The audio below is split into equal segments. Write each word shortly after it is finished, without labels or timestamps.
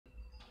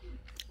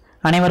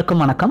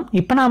அனைவருக்கும் வணக்கம்.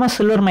 இப்போ நாம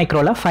சில்வர்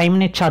மைக்ரோல 5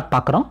 மினிட் சார்ட்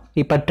பார்க்குறோம்.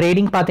 இப்போ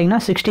ட்ரேடிங் பார்த்தீங்கன்னா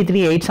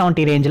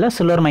 63,870 ரேஞ்சில்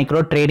சில்வர்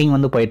மைக்ரோ ட்ரேடிங்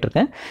வந்து போயிட்டு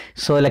இருக்கு.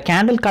 ஸோ இதில்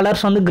கேண்டில்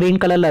கலர்ஸ் வந்து கிரீன்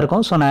கலரில்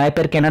இருக்கும். ஸோ நிறைய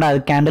பேருக்கு என்னடா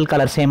அது கேண்டில்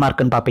கலர் சேமாக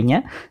இருக்குன்னு பார்ப்பீங்க.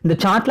 இந்த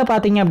சார்ட்டில்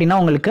பார்த்தீங்க அப்படின்னா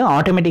உங்களுக்கு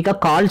ஆட்டோமேட்டிக்காக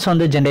கால்ஸ்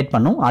வந்து ஜென்ரேட்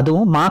பண்ணும்.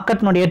 அதுவும்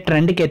மார்க்கெட்னுடைய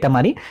ட்ரெண்டுக்கு ஏற்ற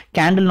மாதிரி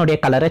கேண்டில்னுடைய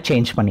கலரை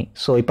சேஞ்ச் பண்ணி.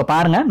 ஸோ இப்போ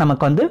பாருங்கள்,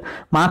 நமக்கு வந்து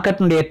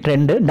மார்க்கெட்னுடைய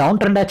ட்ரெண்டு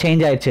டவுன் ட்ரெண்டாக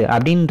சேஞ்ச் ஆயிடுச்சு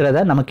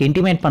அப்படின்றத நமக்கு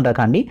இன்டிமேட்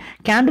பண்ணுறக்காண்டி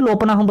கேண்டில்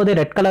ஓப்பன் ஆகும்போது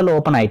ரெட் கலரில்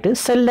ஓப்பன் ஆகிட்டு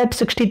செல் அட்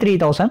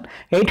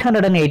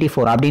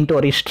 63,884 அப்படின்ட்டு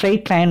ஒரு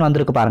ஸ்ட்ரெயிட் லைன்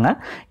வந்திருக்கு பாருங்க.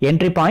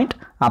 என்ட்ரி பாயிண்ட்,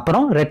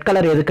 அப்புறம் ரெட்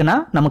கலர் எதுக்குன்னா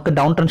நமக்கு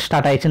down trend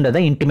start ஆயிடுச்சுன்றதை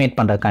intimate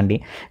பண்ணுறதுக்காண்டி.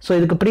 So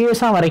இதுக்கு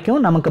ப்ரீவியஸாக வரைக்கும்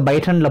நமக்கு பை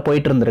ட்ரெண்டில்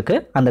போயிட்டு இருந்திருக்கு.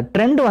 அந்த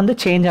ட்ரெண்ட் வந்து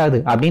சேஞ்ச் ஆகுது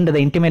அப்படின்றத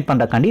இன்டிமேட்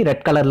பண்ணுறக்காண்டி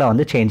ரெட் கலரில்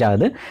வந்து சேஞ்ச்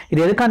ஆகுது. இது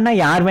எதுக்கான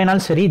யார்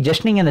வேணாலும் சரி,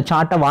 ஜஸ்ட் நீங்கள் இந்த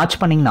சார்ட்டை வாட்ச்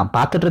பண்ணிங்கன்னா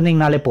பார்த்துட்டு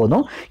இருந்தீங்கனாலே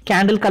போதும்,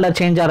 கேண்டில் கலர்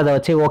சேஞ்ச் ஆகிறத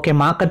வச்சு ஓகே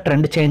மார்க்கெட்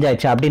ட்ரெண்ட் சேஞ்ச்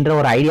ஆயிடுச்சு அப்படின்ற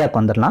ஒரு ஐடியாவுக்கு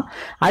வந்துடலாம்.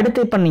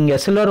 அடுத்து இப்போ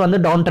நீங்கள் சில்வர் வந்து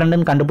டவுன்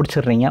ட்ரெண்டுன்னு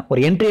கண்டுபிடிச்சிடுறீங்க.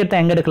 ஒரு என்ட்ரி எடுத்து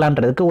எங்கே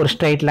எடுக்கலான்றதுக்கு ஒரு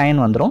ஸ்ட்ரெயிட்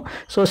லைன் வந்துடும்.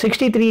 ஸோ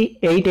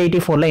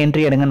 63,884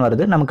 என்ட்ரி எடுங்கன்னு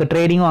வருது. நமக்கு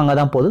ட்ரேடிங்கும் அங்கே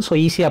தான் போகுது. ஸோ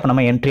ஈஸியாக இப்போ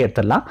நம்ம என்ட்ரி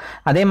எடுத்துடலாம்.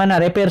 அதே மாதிரி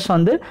நிறைய பேர்ஸ்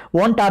வந்து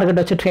ஓன் டார்கெட்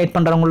வச்சு ட்ரேட்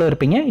பண்ணுறவங்களும்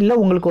இருப்பீங்க. இல்லை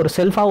உங்களுக்கு ஒரு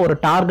செல்ஃபாக ஒரு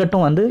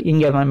டார்கெட்டும் வந்து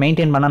இங்கே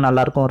மெயின்டைன் பண்ணால்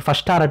நல்லாயிருக்கும். ஒரு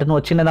ஃபஸ்ட் டார்கெட்னு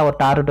ஒரு சின்னதாக ஒரு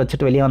டார்கெட்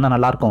வச்சுட்டு வெளியே வந்தால்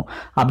நல்லாயிருக்கும்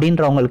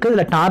அப்படின்றவங்களுக்கு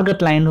இதில்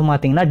டார்கெட் லைனும்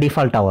பார்த்தீங்கன்னா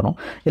டிஃபால்ட்டாக வரும்.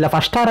 இதில்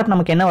ஃபஸ்ட் டார்கெட்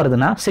நமக்கு என்ன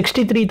வருதுன்னா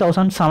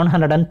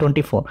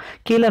 63,724.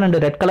 கீழே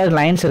 2 ரெட் கலர்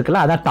லைன்ஸ் இருக்குல்ல,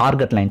 அதான்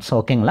டார்கெட் லைன்ஸ்.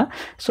 ஓகேங்களா?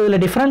 ஸோ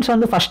இதில் டிஃபரன்ஸ்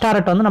வந்து ஃபஸ்ட்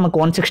டார்கெட் வந்து நமக்கு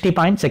 160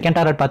 பாயிண்ட், செகண்ட்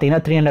டார்கெட்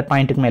பார்த்தீங்கன்னா 300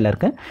 பாயிண்ட்டுக்கு மேலே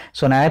இருக்குது.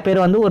 ஸோ நிறைய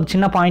பேர் வந்து ஒரு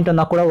சின்ன பாயிண்ட்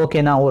வந்தால் கூட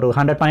ஓகே தான், ஒரு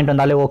 100 பாயிண்ட்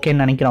வந்தாலே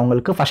ஓகேன்னு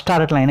நினைக்கிறவங்களுக்கு ஃபஸ்ட் டார்கெட்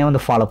லைனே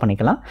வந்து ஃபாலோ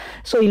பண்ணிக்கலாம்.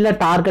 ஸோ இல்லை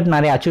டார்கெட்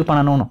நிறைய அச்சீவ்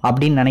பண்ணணும்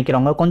அப்படின்னு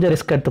நினைக்கிறவங்க கொஞ்சம்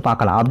ரிஸ்க் எடுத்து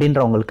பார்க்கலாம்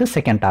அப்படின்றவங்களுக்கு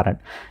செகண்ட் டார்கெட்.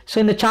 ஸோ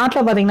இந்த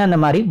சார்ட்டில் பார்த்தீங்கன்னா இந்த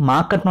மாதிரி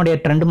மார்க்கெட்னுடைய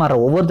ட்ரெண்ட் மாற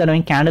ஒவ்வொரு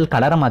தடவையும் கேண்டில்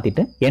கலரை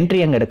மாற்றிட்டு என்ட்ரி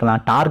எங்கே எடுக்கலாம்,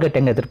 டார்கெட்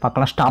எங்கே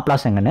எதிர்பார்க்கலாம், ஸ்டாப்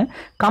லாஸ் எங்கன்னு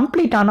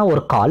கம்ப்ளீட்டான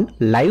ஒரு கால்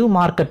லைவ்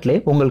மார்க்கெட்லேயே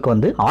உங்களுக்கு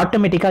வந்து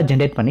ஆட்டோமேட்டிக்காக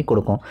ஜென்ரேட் பண்ணி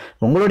கொடுக்கும்.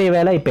 உங்களுடைய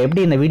வேலை இப்போ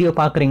எப்படி இந்த வீடியோ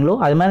பார்க்குறீங்களோ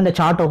அது மாதிரி இந்த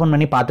சார்ட் ஓப்பன்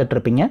பண்ணி பார்த்துட்டு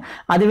இருப்பீங்க.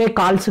 அதுவே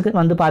கால்ஸுக்கு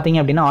வந்து பார்த்தீங்க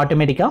அப்படின்னா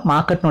ஆட்டோமேட்டிக்காக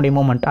மார்க்கெட்னுடைய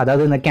மூவ்மெண்ட்,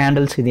 அதாவது இந்த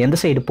கேண்டில்ஸ் இது எந்த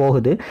சைடு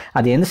போகுது,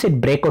 அது எந்த சைடு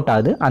பிரேக் அவுட்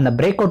ஆகுது, அந்த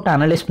பிரேக் அவுட்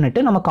அனலைஸ் பண்ணிட்டு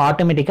நமக்கு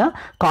ஆட்டோமேட்டிக்காக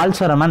கால்ஸ்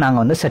வர மாதிரி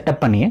நாங்கள் வந்து செட்டப்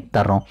பண்ணியே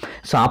தர்றோம்.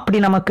 ஸோ அப்படி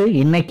நமக்கு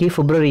இன்னைக்கு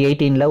February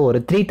 18 ஒரு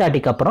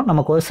 3:30க்கு அப்புறம்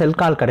நமக்கு ஒரு செல்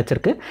கால்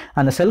கிடச்சிருக்கு.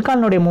 அந்த செல்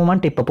கால்னுடைய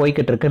மூவ்மெண்ட் இப்போ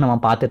போய்கிட்டு இருக்கு, நம்ம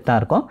பார்த்துட்டு தான்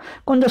இருக்கோம்.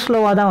 கொஞ்சம்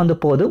ஸ்லோவாக தான் வந்து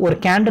போகுது. ஒரு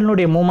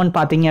கேண்டிலுடைய மூவ்மெண்ட்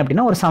பார்த்தீங்க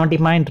அப்படின்னா ஒரு 70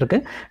 பாயிண்ட் இருக்கு.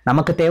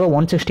 நமக்கு தேவை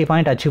 160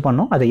 பாயிண்ட் அச்சீவ்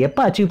பண்ணும். அதை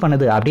எப்போ அச்சீவ்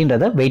பண்ணுது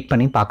அப்படின்றத வெயிட்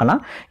பண்ணி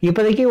பார்க்கலாம்.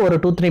 இப்போதைக்கு ஒரு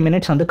 2-3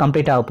 மினிட்ஸ் வந்து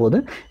கம்ப்ளீட் ஆக போகுது.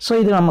 ஸோ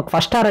இது நமக்கு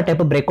ஃபர்ஸ்ட் டார்கெட்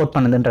எப்போ பிரேக் அவுட்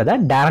பண்ணுதுன்றதை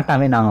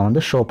டேரெக்டாகவே நாங்கள்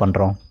வந்து ஷோ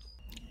பண்ணுறோம்.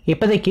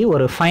 இப்போதைக்கு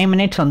ஒரு 5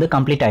 மினிட்ஸ் வந்து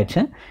கம்ப்ளீட்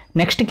ஆயிடுச்சு.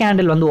 நெக்ஸ்ட்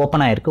கேண்டில் வந்து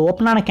ஓப்பன் ஆயிருக்கு.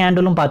 ஓப்பன் ஆன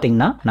கேண்டிலும்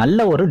பார்த்தீங்கன்னா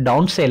நல்ல ஒரு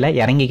டவுன் சைடில்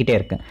இறங்கிக்கிட்டே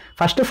இருக்கு.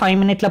 ஃபர்ஸ்ட் 5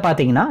 மினிட்ல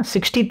பார்த்தீங்கன்னா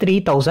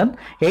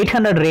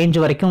 63,800 ரேஞ்ச்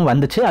வரைக்கும்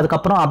வந்துச்சு.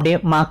 அதுக்கப்புறம் அப்படியே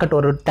மார்க்கெட்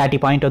ஒரு 30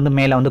 பாயிண்ட் வந்து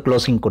மேலே வந்து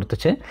க்ளோசிங்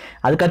கொடுத்துச்சு.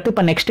 அதுக்கடுத்து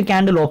இப்போ நெக்ஸ்ட்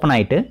கேண்டில் ஓப்பன்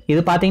ஆயிட்டு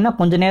இது பார்த்தீங்கன்னா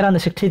கொஞ்ச நேரம்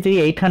அந்த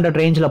 63,800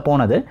 ரேஞ்சில்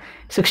போனது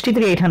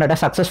 63,800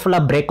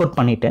 சக்ஸஸ்ஃபுல்லாக பிரேக் அவுட்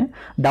பண்ணிட்டு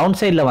டவுன்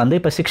சைடில் வந்து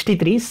இப்போ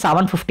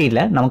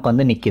 63,750 நமக்கு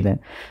வந்து நிற்கிது.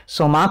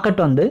 ஸோ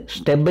மார்க்கெட் வந்து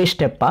ஸ்டெப் பை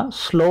ஸ்டெப்பாக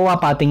ஸ்லோவாக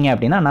பார்த்தீங்க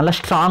அப்படின்னா நல்லா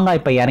ஸ்ட்ராங்காக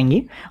இப்போ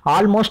இறங்கி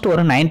ஆல்மோஸ்ட்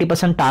ஒரு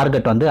 90%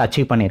 டார்கெட் வந்து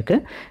அச்சீவ் பண்ணியிருக்கு.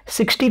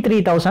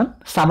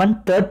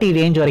 63,730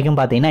 ரேஞ்ச் வரைக்கும்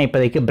பார்த்தீங்கன்னா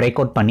இப்போதைக்கு பிரேக்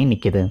அவுட் பண்ணி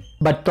நிற்கிது.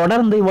 பட்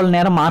தொடர்ந்து இவ்வளோ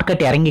நேரம்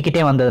மார்க்கெட்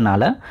இறங்கிக்கிட்டே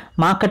வந்ததுனால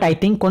மார்க்கெட் ஐ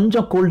திங்க்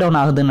கொஞ்சம் கூல் டவுன்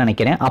ஆகுதுன்னு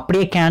நினைக்கிறேன்.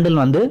 அப்படியே கேண்டில்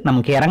வந்து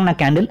நமக்கு இறங்கின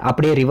கேண்டில்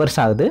அப்படியே ரிவர்ஸ்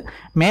ஆகுது.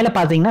 மேலே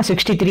பார்த்தீங்கன்னா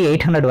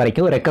 63,800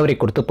 வரைக்கும் ரெக்கவரி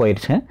கொடுத்து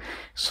போயிடுச்சு.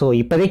 ஸோ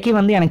இப்போதைக்கு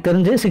வந்து எனக்கு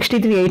தெரிஞ்சு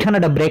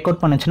 63,800 பிரேக்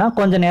அவுட் பண்ணுச்சுன்னா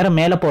கொஞ்சம் நேரம்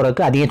மேலே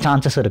போகிறதுக்கு அதிக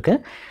சான்சஸ் இருக்குது.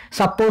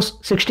 சப்போஸ்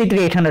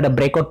 63,800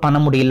 பிரேக் அவுட் பண்ண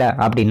முடியல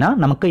அப்படின்னா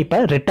நமக்கு இப்போ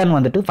ரிட்டர்ன்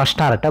வந்துட்டு ஃபர்ஸ்ட்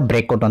டார்கெட்டை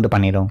பிரேக் அவுட் வந்து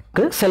பண்ணிடும்.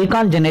 செல்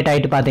கால் ஜென்ரேட்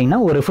ஆகிட்டு பார்த்தீங்கன்னா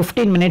ஒரு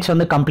 15 மினிட்ஸ்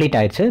வந்து கம்ப்ளீட்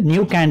ஆயிடுச்சு.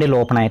 நியூ கேண்டில்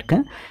ஓப்பன் ஆயிருக்கு.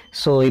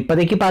 ஸோ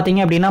இப்போதைக்கு பார்த்தீங்க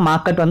அப்படின்னா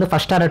மார்க்கெட் வந்து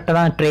ஃபர்ஸ்ட் டார்கெட்டை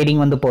தான்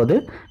ட்ரேடிங் வந்து போகுது.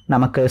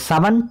 நமக்கு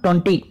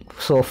 720.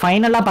 ஸோ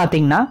ஃபைனலாக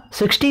பார்த்தீங்கன்னா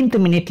 16th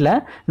மினிட்ல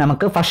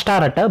நமக்கு ஃபர்ஸ்ட்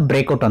டார்கெட்டை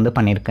பிரேக் அவுட் வந்து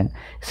பண்ணியிருக்கு.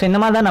 ஸோ இந்த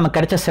மாதிரி தான் நமக்கு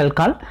கிடைச்ச செல்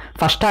கால்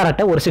ஃபர்ஸ்ட்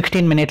டார்கெட்டை ஒரு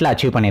 16 மினிட்ல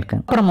அச்சீவ் பண்ணியிருக்கு.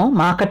 அப்புறமும்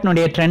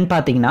மார்க்கெட்னுடைய ட்ரெண்ட்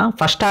பார்த்தீங்கன்னா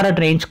ஃபர்ஸ்ட்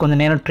டார்கெட் ரேஞ்ச்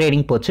கொஞ்சம் நேரம்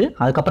ட்ரேடிங் போச்சு.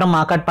 அதுக்கப்புறம்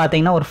மார்க்கெட்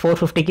பார்த்தீங்கன்னா ஒரு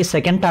 450க்கு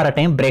செகண்ட்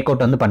டார்கெட்டையும் பிரேக்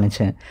அவுட் வந்து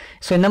பண்ணுச்சு.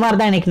 ஸோ இந்த மாதிரி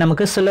தான் இன்னைக்கு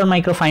நமக்கு சில்வர்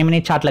மைக்ரோ 5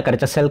 மினிட் சார்ட்டில்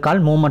கிடைச்ச செல்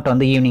கால் மூவ்மெண்ட்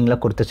வந்து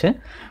ஈவினிங்கில் கொடுத்துச்சு.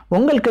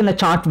 உங்களுக்கு இந்த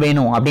சார்ட்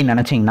வேணும் அப்படின்னு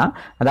நினச்சிங்கன்னா,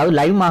 அதாவது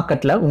லைவ்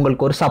மார்க்கெட்டில்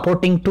உங்களுக்கு ஒரு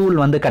சப்போர்ட்டிங் டூல்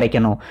வந்து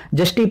கிடைக்கணும்,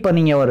 ஜஸ்ட் இப்போ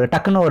நீங்கள் ஒரு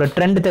டக்குன்னு ஒரு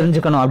ட்ரெண்ட்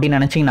தெரிஞ்சுக்கணும் அப்படின்னு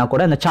நினச்சிங்கன்னா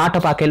கூட இந்த சார்ட்டை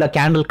பார்க்கல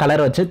கேண்டில்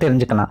கலர் வச்சு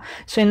தெரிஞ்சுக்கலாம்.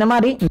 ஸோ இந்த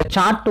மாதிரி இந்த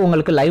சார்ட்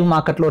உங்களுக்கு லைவ்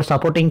மார்க்கெட்டில் ஒரு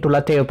சப்போர்ட்டிங்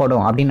டூலாக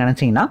தேவைப்படும் அப்படின்னு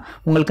நினச்சிங்கன்னா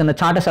உங்களுக்கு இந்த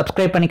சார்ட்டை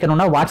சப்ஸ்கிரைப்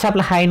பண்ணிக்கணும்னா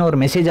வாட்ஸ்அப்பில் ஹைன்னு ஒரு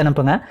மெசேஜ்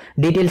அனுப்புங்க.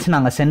 டீட்டெயில்ஸ்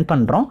நாங்கள் சென்ட்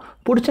பண்ணுறோம்.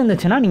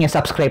 பிடிச்சிருந்துச்சுன்னா நீங்கள்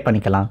சப்ஸ்கிரைப்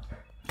பண்ணிக்கலாம்.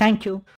 தேங்க்யூ.